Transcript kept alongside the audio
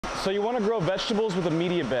So you want to grow vegetables with a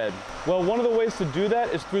media bed. Well, one of the ways to do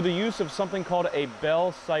that is through the use of something called a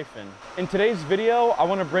bell siphon. In today's video, I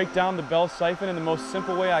want to break down the bell siphon in the most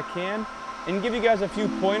simple way I can and give you guys a few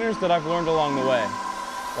pointers that I've learned along the way.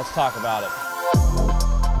 Let's talk about it.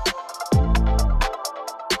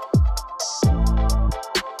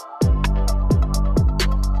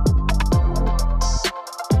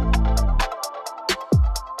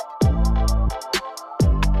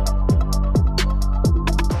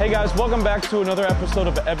 Hey guys, welcome back to another episode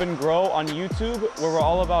of Ebb and Grow on YouTube, where we're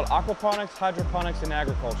all about aquaponics, hydroponics, and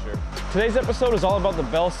agriculture. Today's episode is all about the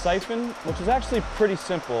bell siphon, which is actually pretty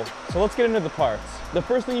simple. So let's get into the parts. The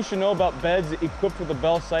first thing you should know about beds equipped with a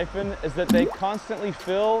bell siphon is that they constantly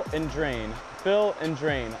fill and drain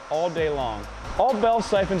all day long. All bell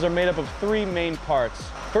siphons are made up of three main parts.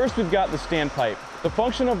 First, we've got the standpipe. The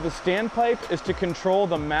function of the standpipe is to control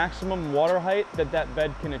the maximum water height that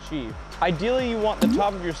bed can achieve. Ideally, you want the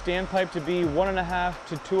top of your standpipe to be 1.5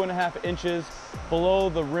 to 2.5 inches below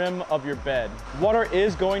the rim of your bed. Water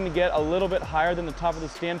is going to get a little bit higher than the top of the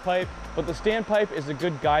standpipe, but the standpipe is a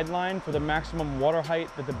good guideline for the maximum water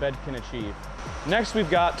height that the bed can achieve. Next,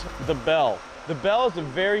 we've got the bell. The bell is a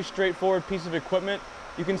very straightforward piece of equipment.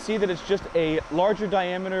 You can see that it's just a larger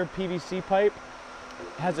diameter PVC pipe.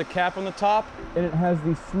 It has a cap on the top and it has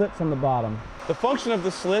these slits on the bottom. The function of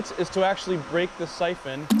the slits is to actually break the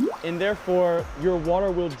siphon, and therefore your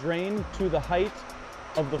water will drain to the height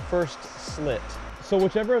of the first slit. So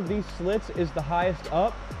whichever of these slits is the highest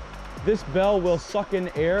up, this bell will suck in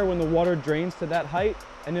air when the water drains to that height,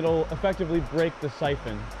 and it'll effectively break the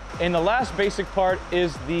siphon. And the last basic part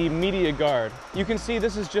is the media guard. You can see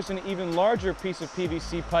this is just an even larger piece of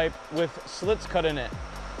PVC pipe with slits cut in it.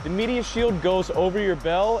 The media shield goes over your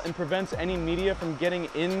bell and prevents any media from getting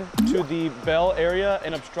into the bell area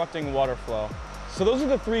and obstructing water flow. So those are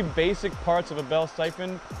the three basic parts of a bell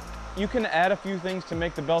siphon. You can add a few things to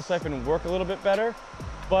make the bell siphon work a little bit better,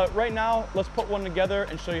 but right now, let's put one together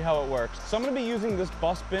and show you how it works. So I'm gonna be using this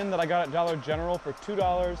bus bin that I got at Dollar General for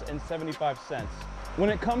 $2.75. When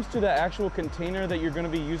it comes to the actual container that you're gonna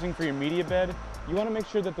be using for your media bed, you wanna make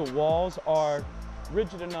sure that the walls are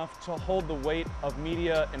rigid enough to hold the weight of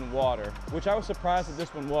media and water, which I was surprised that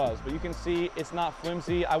this one was, but you can see it's not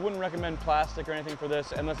flimsy. I wouldn't recommend plastic or anything for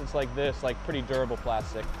this unless it's like this, like pretty durable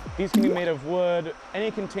plastic. These can be made of wood. Any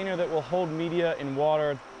container that will hold media and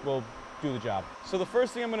water will do the job. So the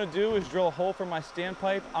first thing I'm gonna do is drill a hole for my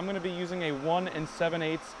standpipe. I'm gonna be using a 1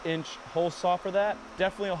 7/8 inch hole saw for that.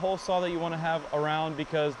 Definitely a hole saw that you wanna have around,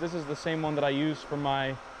 because this is the same one that I use for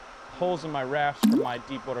my holes in my rafts for my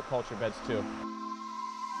deep water culture beds too.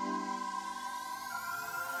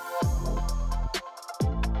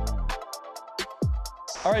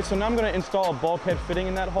 All right, so now I'm gonna install a bulkhead fitting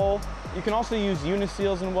in that hole. You can also use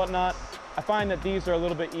uniseals and whatnot. I find that these are a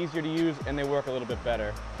little bit easier to use and they work a little bit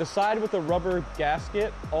better. The side with the rubber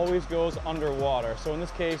gasket always goes underwater. So in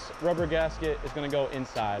this case, rubber gasket is gonna go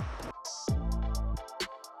inside.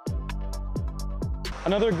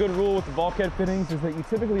 Another good rule with the bulkhead fittings is that you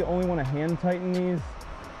typically only wanna hand tighten these.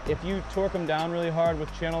 If you torque them down really hard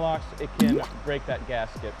with channel locks, it can break that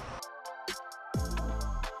gasket.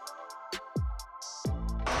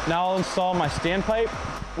 Now I'll install my standpipe,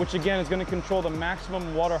 which again is going to control the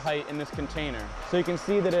maximum water height in this container. So you can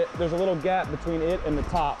see that there's a little gap between it and the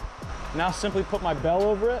top. Now simply put my bell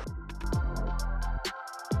over it.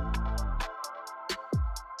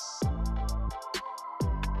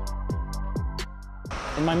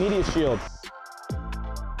 And my media shield.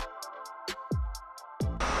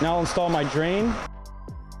 Now I'll install my drain.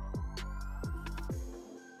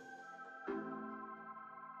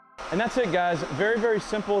 And that's it, guys. Very, very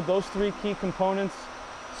simple, those three key components.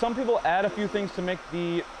 Some people add a few things to make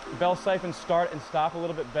the bell siphon start and stop a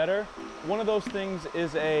little bit better. One of those things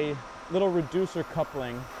is a little reducer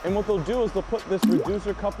coupling. And what they'll do is they'll put this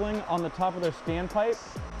reducer coupling on the top of their standpipe,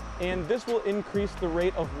 and this will increase the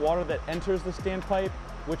rate of water that enters the standpipe,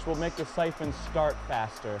 which will make the siphon start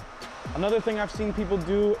faster. Another thing I've seen people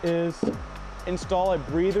do is install a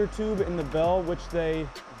breather tube in the bell, which they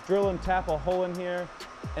drill and tap a hole in here,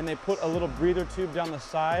 and they put a little breather tube down the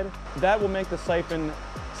side. That will make the siphon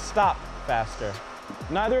stop faster.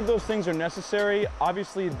 Neither of those things are necessary.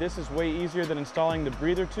 Obviously, this is way easier than installing the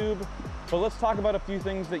breather tube, but let's talk about a few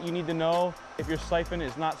things that you need to know if your siphon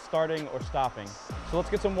is not starting or stopping. So let's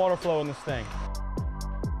get some water flow in this thing.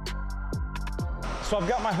 So I've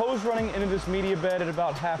got my hose running into this media bed at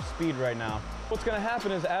about half speed right now. What's gonna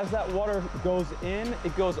happen is as that water goes in,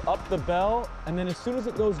 it goes up the bell, and then as soon as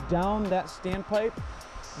it goes down that standpipe,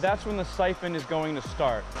 that's when the siphon is going to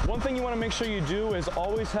start. One thing you want to make sure you do is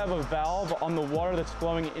always have a valve on the water that's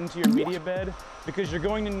flowing into your media bed, because you're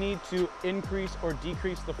going to need to increase or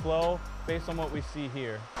decrease the flow based on what we see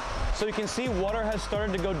here. So you can see water has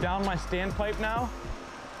started to go down my standpipe now.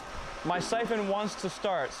 My siphon wants to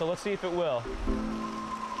start, so let's see if it will.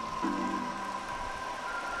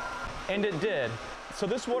 And it did. So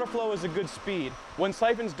this water flow is a good speed. When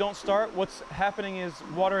siphons don't start, what's happening is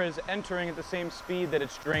water is entering at the same speed that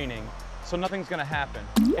it's draining. So nothing's gonna happen.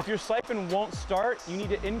 If your siphon won't start, you need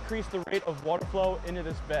to increase the rate of water flow into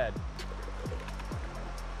this bed.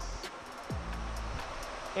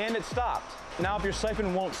 And it stopped. Now if your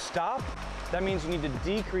siphon won't stop, that means you need to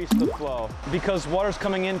decrease the flow, because water's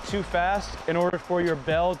coming in too fast in order for your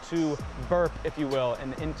bell to burp, if you will,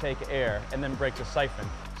 and intake air and then break the siphon.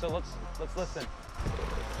 So let's listen.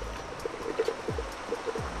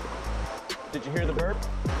 Did you hear the burp?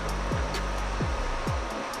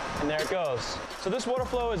 And there it goes. So this water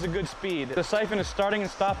flow is a good speed. The siphon is starting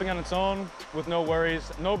and stopping on its own with no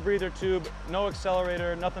worries, no breather tube, no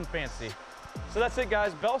accelerator, nothing fancy. So that's it,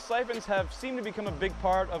 guys. Bell siphons have seemed to become a big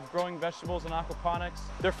part of growing vegetables and aquaponics.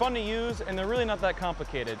 They're fun to use and they're really not that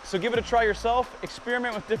complicated. So give it a try yourself,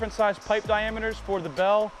 experiment with different size pipe diameters for the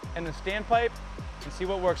bell and the standpipe, and see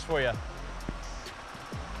what works for you.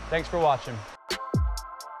 Thanks for watching.